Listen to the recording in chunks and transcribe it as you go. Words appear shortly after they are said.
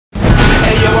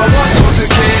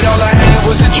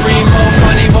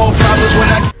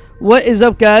What is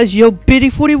up, guys? Yo,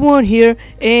 Biddy41 here,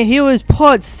 and here is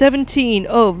part 17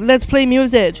 of Let's Play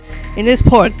Mirror's Edge. In this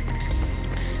part,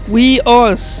 we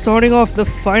are starting off the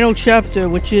final chapter,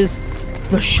 which is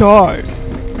the Shard.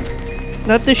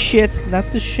 Not the shit,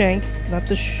 not the shank, not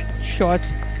the shot,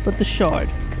 but the Shard.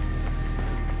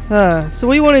 So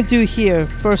what you want to do here,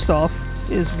 first off,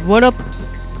 is run up.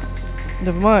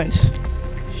 Never mind.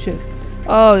 Shit.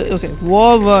 Oh, okay.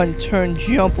 Wall run, turn,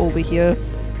 jump over here.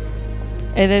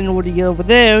 And then when you get over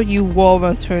there, you wall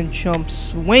run, turn, jump,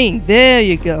 swing. There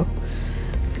you go.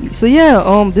 So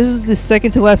yeah, this is the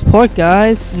second to last part,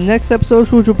 guys. Next episode,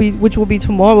 which will be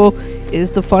tomorrow,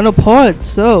 is the final part.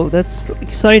 So that's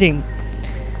exciting.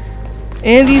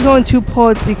 And these are in two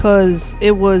parts because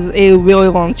it was a really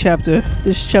long chapter.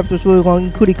 This chapter was really long,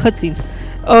 including cutscenes.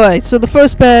 All right. So the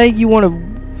first bag, you want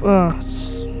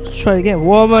to try it again.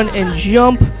 Wall run and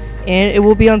jump, and it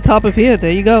will be on top of here.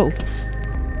 There you go.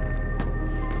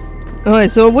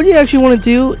 Alright, so what you actually want to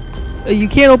do, you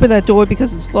can't open that door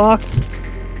because it's locked.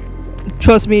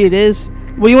 Trust me, it is.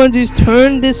 What you want to do is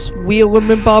turn this wheel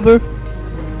limit bobber.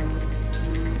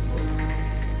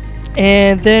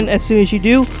 And then as soon as you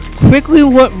do, quickly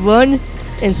run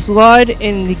and slide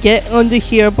and get under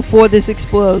here before this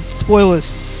explodes.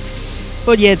 Spoilers.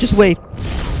 But yeah, just wait.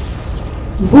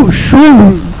 Whoosh.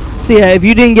 So yeah, if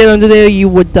you didn't get under there, you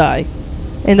would die.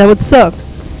 And that would suck.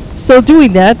 So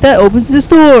doing that opens this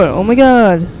door. Oh my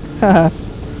god. Haha.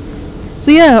 So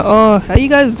yeah, how you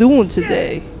guys doing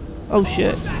today? Oh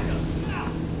shit.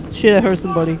 Shit, I heard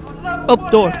somebody. Oh,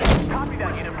 door.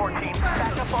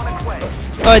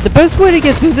 Alright, the best way to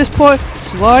get through this part,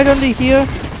 slide under here,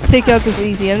 take out this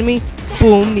easy enemy.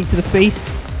 Boom, knee to the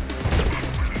face.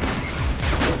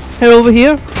 Head over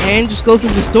here, and just go through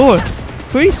this door.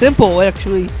 Pretty simple,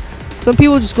 actually. Some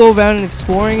people just go around and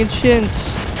exploring and shit, and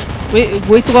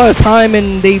waste a lot of time,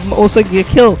 and they most likely get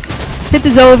killed. Hit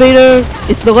this elevator.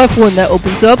 It's the left one that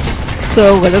opens up,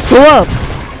 so let us go up.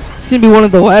 It's gonna be one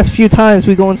of the last few times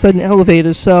we go inside an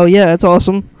elevator, so yeah, that's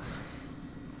awesome.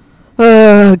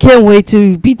 Can't wait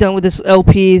to be done with this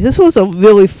LP. This was a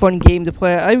really fun game to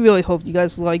play. I really hope you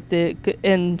guys liked it,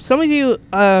 and some of you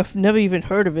have never even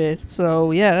heard of it,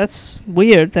 so yeah, that's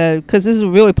weird, that because this is a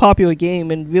really popular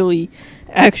game and really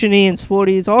actiony and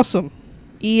sporty. It's awesome.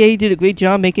 EA did a great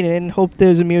job making it, and hope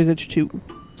there's a Mirror's Edge 2.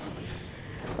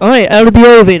 Alright, out of the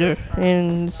elevator.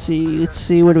 And let's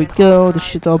see, where do we go? The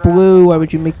shit's all blue. Why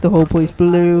would you make the whole place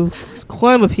blue? Let's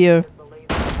climb up here.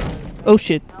 Oh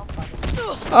shit.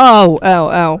 Oh,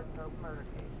 ow.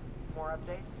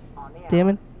 Damn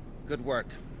it. Good work.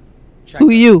 Who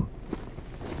are you?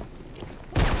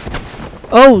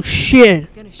 Oh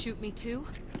shit. Gonna shoot me too?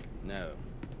 No.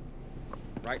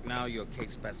 Right now, you're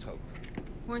Kate's best hope.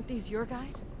 Weren't these your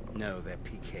guys? No, they're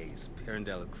PK's,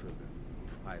 Pirandella Kruger,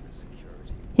 private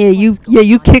security. Yeah,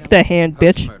 you kick that hand,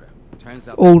 bitch. Turns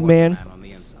out Old man. On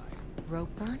the inside.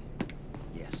 Ropeburn?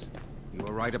 Yes, you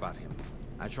were right about him.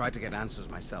 I tried to get answers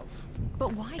myself.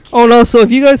 But why can't Oh no, so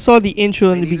if you guys saw the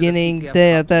intro in the beginning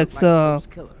there, that's I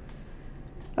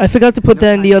forgot to put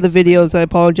that in the other videos. I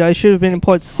apologize. Should have been in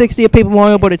part 60 of Paper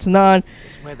Mario, but it's not.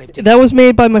 That was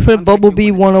made by my friend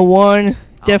Bumblebee101.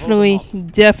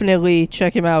 Definitely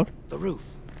check him out. The roof.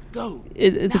 Go.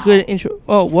 It's a good intro.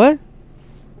 Oh, what?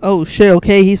 Oh shit,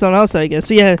 okay, he's on outside, I guess.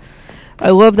 So yeah, I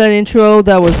love that intro.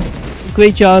 That was a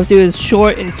great job, dude. It's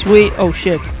short and sweet. Oh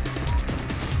shit.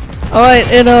 Alright,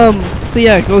 and so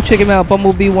yeah, go check him out,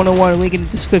 Bumblebee101, link in the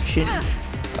description.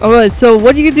 Alright, so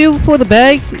what do you do for the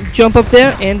bag? Jump up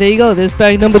there, and there you go, there's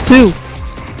bag number 2.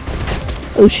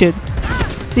 Oh shit.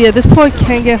 So yeah, this part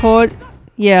can get hard.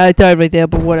 Yeah, I died right there,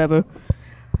 but whatever.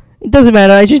 It doesn't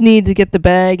matter, I just need to get the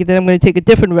bag, and then I'm going to take a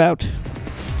different route.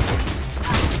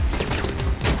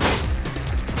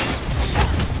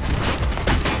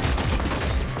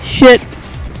 Shit!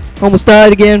 Almost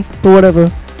died again, but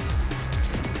whatever.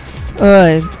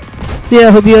 Alright. So yeah,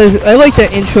 I hope you guys... I like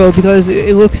that intro because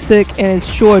it looks sick and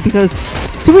it's short because,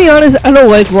 to be honest, I don't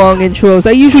like long intros.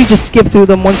 I usually just skip through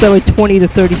them once every 20 to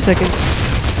 30 seconds.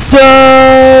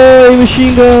 Die!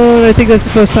 Machine gun! I think that's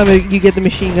the first time you get the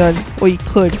machine gun. Or you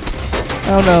could.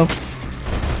 I don't know.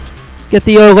 Get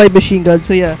the light machine gun,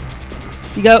 so yeah.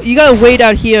 You gotta wait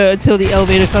out here until the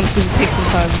elevator comes because it takes some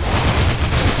time.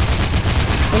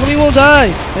 Nobody won't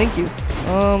die! Thank you.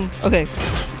 Okay.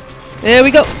 There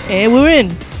we go! And we're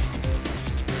in!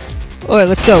 Alright,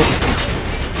 let's go.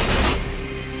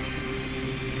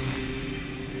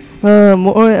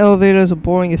 More elevators are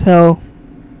boring as hell.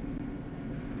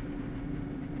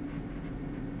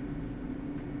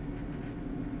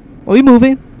 Are we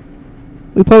moving?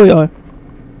 We probably are.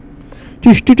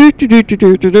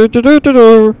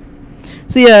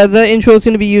 So yeah, the intro is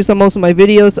going to be used on most of my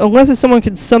videos, unless if someone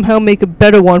can somehow make a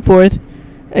better one for it.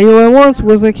 And you know what I once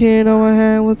was a kid, all I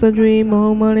had was a dream,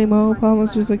 more money, more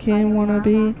promises I can't wanna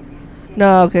be.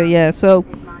 No, okay, yeah, so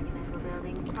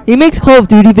he makes Call of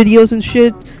Duty videos and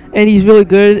shit, and he's really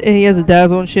good, and he has a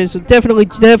dazzle and shit, so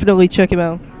definitely check him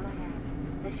out.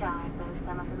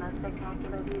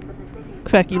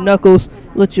 Crack your knuckles,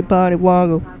 let your body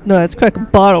woggle. No, that's crack a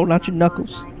bottle, not your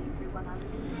knuckles.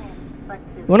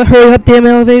 You wanna hurry up, damn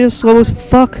elevator, slow as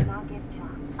fuck?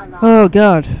 Oh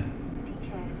god.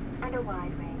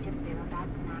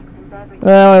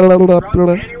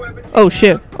 Oh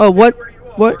shit. Oh, what?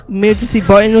 What? Emergency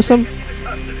button or something?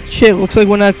 Shit, looks like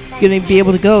we're not gonna be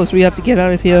able to go, so we have to get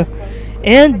out of here.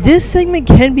 And this segment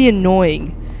can be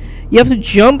annoying. You have to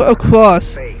jump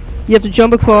across. You have to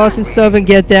jump across and stuff and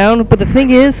get down, but the thing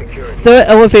is, the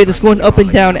elevator's going up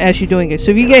and down as you're doing it.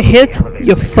 So if you get hit,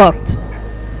 you're fucked.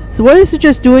 So what I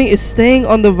suggest doing is staying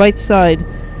on the right side.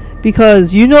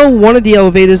 Because you know one of the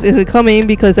elevators isn't coming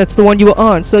because that's the one you were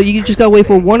on. So you just gotta wait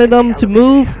for one of them to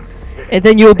move, and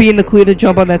then you'll be in the clear to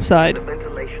jump on that side.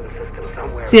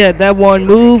 So yeah, that one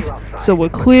moved, so we're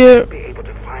clear.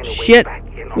 Shit,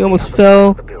 we almost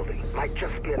fell.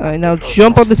 Alright, now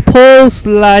jump on this pole,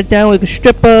 slide down like a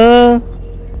stripper.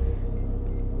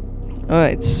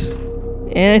 Alright,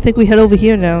 and I think we head over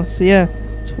here now. So yeah,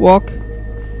 let's walk.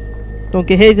 Don't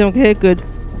get hit, don't get hit, good.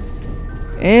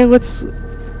 And let's...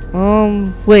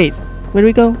 wait, where do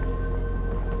we go?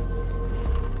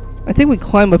 I think we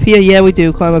climb up here. Yeah, we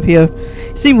do climb up here.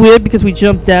 It seemed weird because we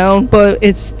jumped down, but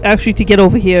it's actually to get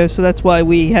over here, so that's why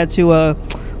we had to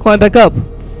climb back up.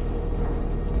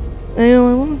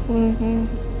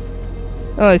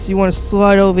 Alright, so you want to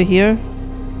slide over here?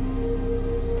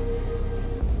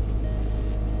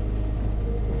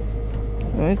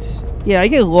 Alright. Yeah, I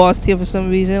get lost here for some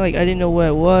reason. Like, I didn't know where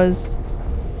it was.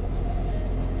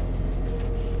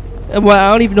 Well,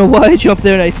 I don't even know why I jumped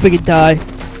there and I freaking die.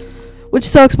 Which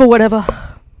sucks, but whatever.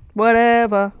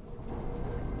 Whatever.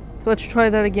 So let's try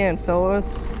that again,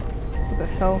 fellas. What the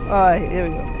hell? Alright, there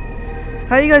we go.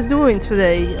 How you guys doing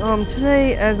today?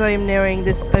 Today, as I am nearing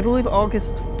this, I believe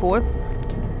August 4th?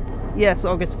 Yes,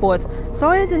 August 4th.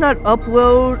 Sorry I did not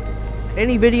upload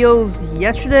any videos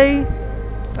yesterday.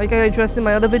 Like I addressed in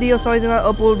my other video, sorry I did not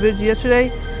upload videos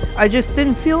yesterday. I just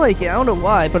didn't feel like it. I don't know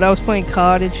why, but I was playing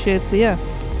COD and shit, so yeah.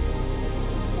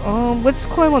 Let's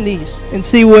climb on these and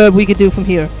see what we could do from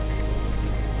here.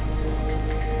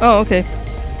 Oh, okay.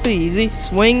 Pretty easy.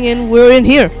 Swing and we're in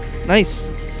here. Nice.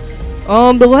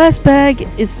 The last bag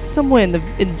is somewhere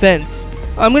in vents.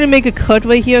 I'm gonna make a cut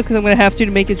right here because I'm gonna have to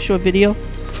make it a short video.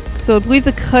 So I believe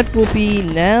the cut will be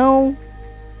now.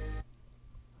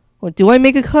 Or do I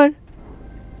make a cut?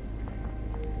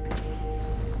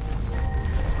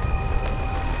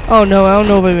 Oh no, I don't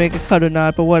know if I make a cut or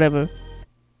not, but whatever.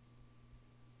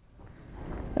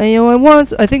 And you know,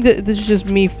 I think that this is just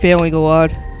me failing a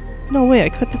lot. No way, I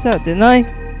cut this out, didn't I?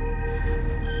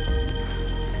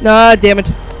 Nah, damn it.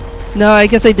 Nah, I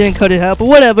guess I didn't cut it out, but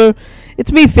whatever.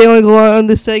 It's me failing a lot on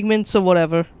this segment, so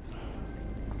whatever.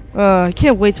 I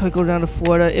can't wait till I go down to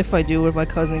Florida, if I do, with my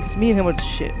cousin, because me and him are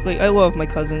shit. Like, I love my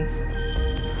cousin.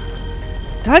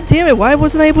 God damn it, why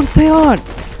wasn't I able to stay on?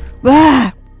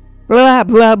 Blah! Blah,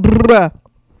 blah, blah.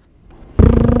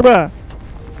 Blah.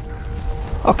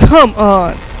 Oh, come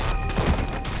on!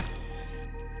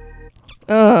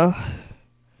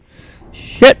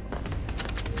 Shit!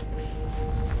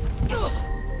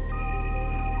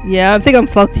 Yeah, I think I'm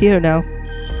fucked here now.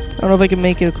 I don't know if I can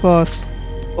make it across.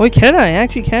 Oh, can I? I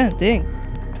actually can. Dang.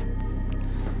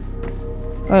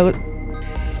 Alright,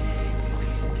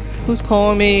 who's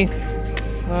calling me?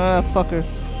 Ah, fucker.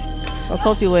 I'll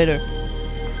talk to you later.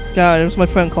 God, it was my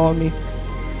friend calling me.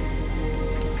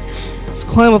 Let's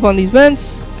climb up on these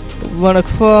vents. Run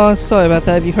across. Sorry about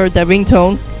that if you heard that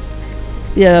ringtone.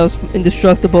 Yeah, that was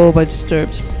Indestructible by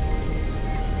Disturbed.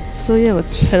 So yeah,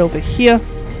 let's head over here.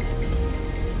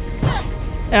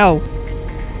 Ow.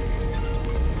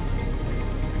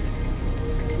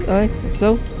 Alright, let's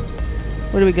go.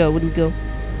 Where do we go? Where do we go?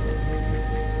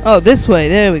 Oh, this way.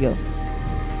 There we go.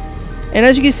 And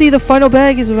as you can see, the final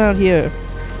bag is around here.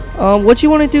 What you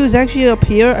want to do is actually up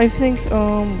here, I think.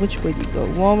 Which way do you go?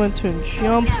 Wallman, turn,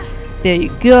 jump. There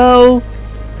you go.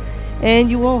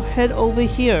 And you will head over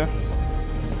here.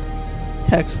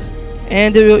 Text.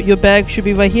 And your bag should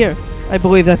be right here. I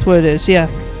believe that's where it is, yeah.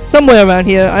 Somewhere around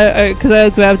here. Because I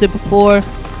grabbed it before.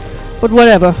 But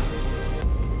whatever.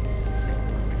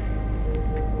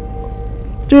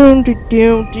 Doom,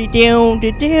 doom, doom,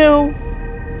 doom, doom.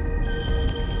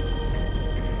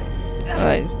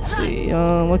 Alright, let's see.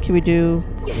 What can we do?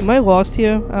 Am I lost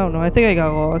here? I don't know. I think I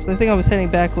got lost. I think I was heading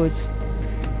backwards.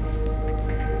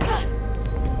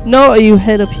 No, you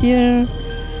head up here.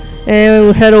 And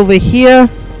we'll head over here.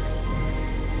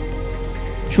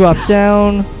 Drop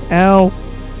down. Ow.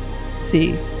 Let's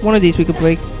see. One of these we could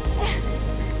break.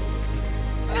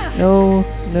 No,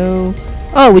 no.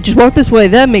 Oh, we just walk this way.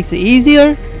 That makes it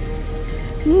easier.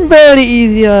 Very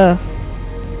easier.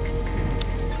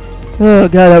 Oh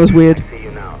god, that was weird.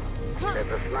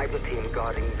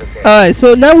 Alright,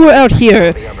 so now we're out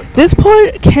here. This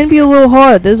part can be a little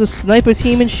hard. There's a sniper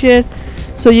team and shit.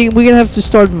 So we're gonna have to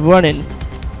start running.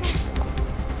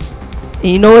 And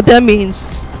you know what that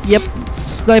means. Yep,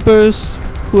 snipers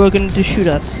who are going to shoot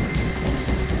us.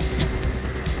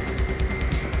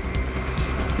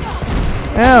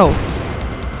 Ow.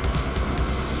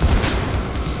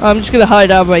 I'm just gonna hide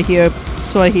out right here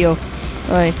so I heal.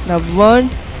 Alright, now run.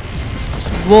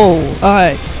 Just roll.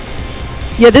 Alright.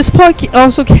 Yeah, this part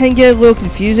also can get a little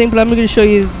confusing, but I'm gonna show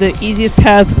you the easiest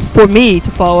path for me to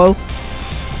follow.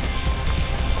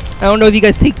 I don't know if you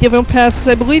guys take different paths, because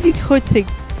I believe you could take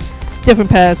different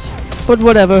paths, but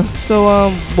whatever. So,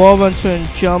 wall run, turn,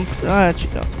 jump.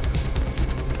 Actually, no.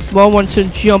 Wall run, turn,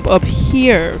 jump up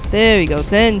here. There we go.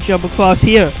 Then jump across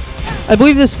here. I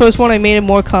believe this first one I made it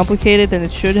more complicated than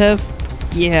it should have.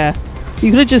 Yeah.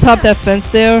 You could have just hopped that fence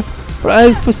there, but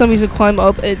I, for some reason, climb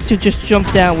up to just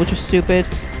jump down, which is stupid.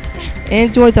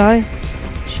 And do I die?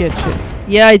 Shit.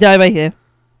 Yeah, I died right here.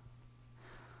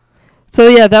 So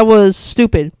yeah, that was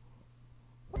stupid.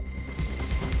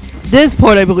 This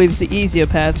part, I believe, is the easier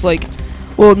path. Like,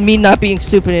 well, me not being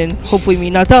stupid and hopefully me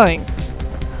not dying.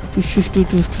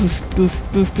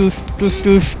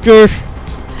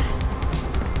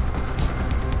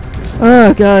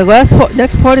 Oh god,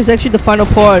 next part is actually the final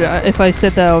part, if I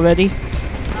said that already.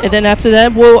 And then after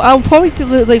that, well, I'll probably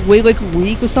like wait like a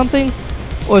week or something,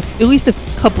 or at least a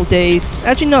couple days.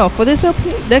 Actually, no, for this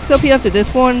LP, next LP after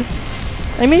this one,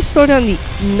 I may start on the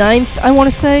 9th, I want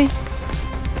to say.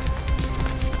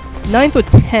 9th or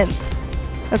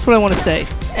 10th. That's what I want to say.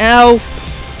 Ow!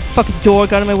 Fucking door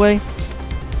got in my way.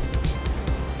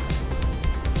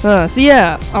 So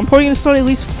yeah, I'm probably going to start at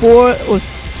least 4 or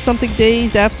something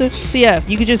days after. So yeah,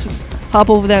 you could just hop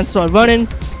over there and start running.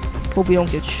 Hope we don't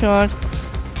get shot.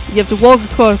 You have to walk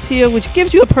across here, which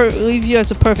gives you leaves you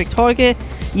as a perfect target.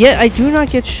 Yet I do not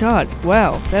get shot.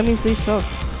 Wow, that means they suck.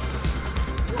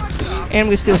 And I'm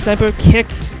gonna steal sniper. Kick.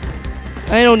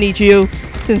 I don't need you,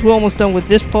 since we're almost done with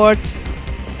this part.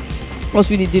 All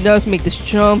we need to do now is make this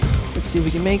jump. Let's see if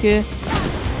we can make it.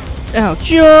 Ow,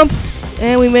 jump!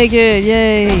 And we make it,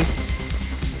 yay!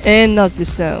 And knock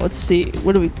this down. Let's see.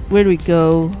 Where do we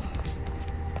go?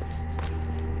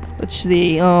 Let's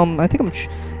see. I think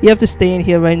you have to stay in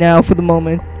here right now for the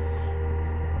moment.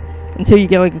 Until you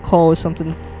get like a call or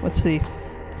something. Let's see.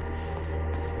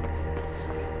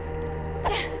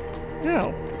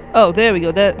 No. Oh, there we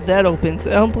go. That opens.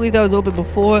 I don't believe that was open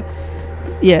before.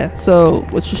 Yeah, so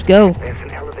let's just go. There's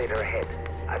an elevator ahead.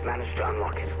 I've managed to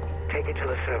unlock it. Take it to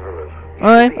the server room.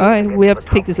 Alright, we have to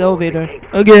take this elevator.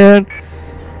 Again.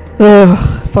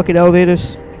 Ugh, fucking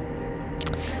elevators.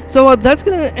 So that's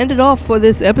gonna end it off for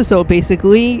this episode,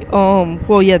 basically.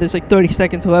 Well, yeah, there's like 30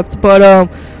 seconds left, but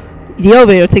the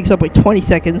elevator takes up like 20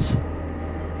 seconds.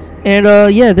 And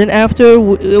yeah, then after it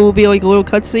will be like a little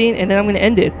cutscene, and then I'm gonna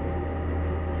end it.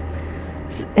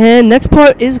 And next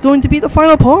part is going to be the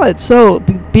final part, so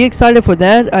be excited for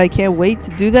that. I can't wait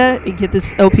to do that and get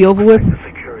this LP over with.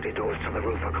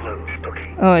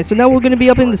 Alright, so now we're going to be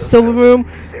up in the silver room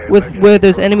with where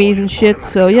there's enemies and shit,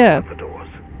 so yeah.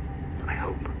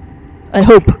 I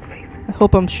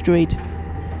hope I'm straight.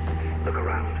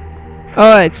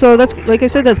 Alright, so that's, like I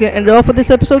said, that's going to end it off for this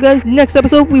episode, guys. Next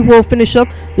episode, we will finish up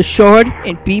the Shard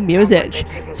and beat Mirror's Edge.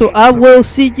 So I will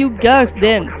see you guys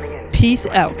then. Peace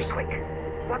out.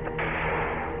 What the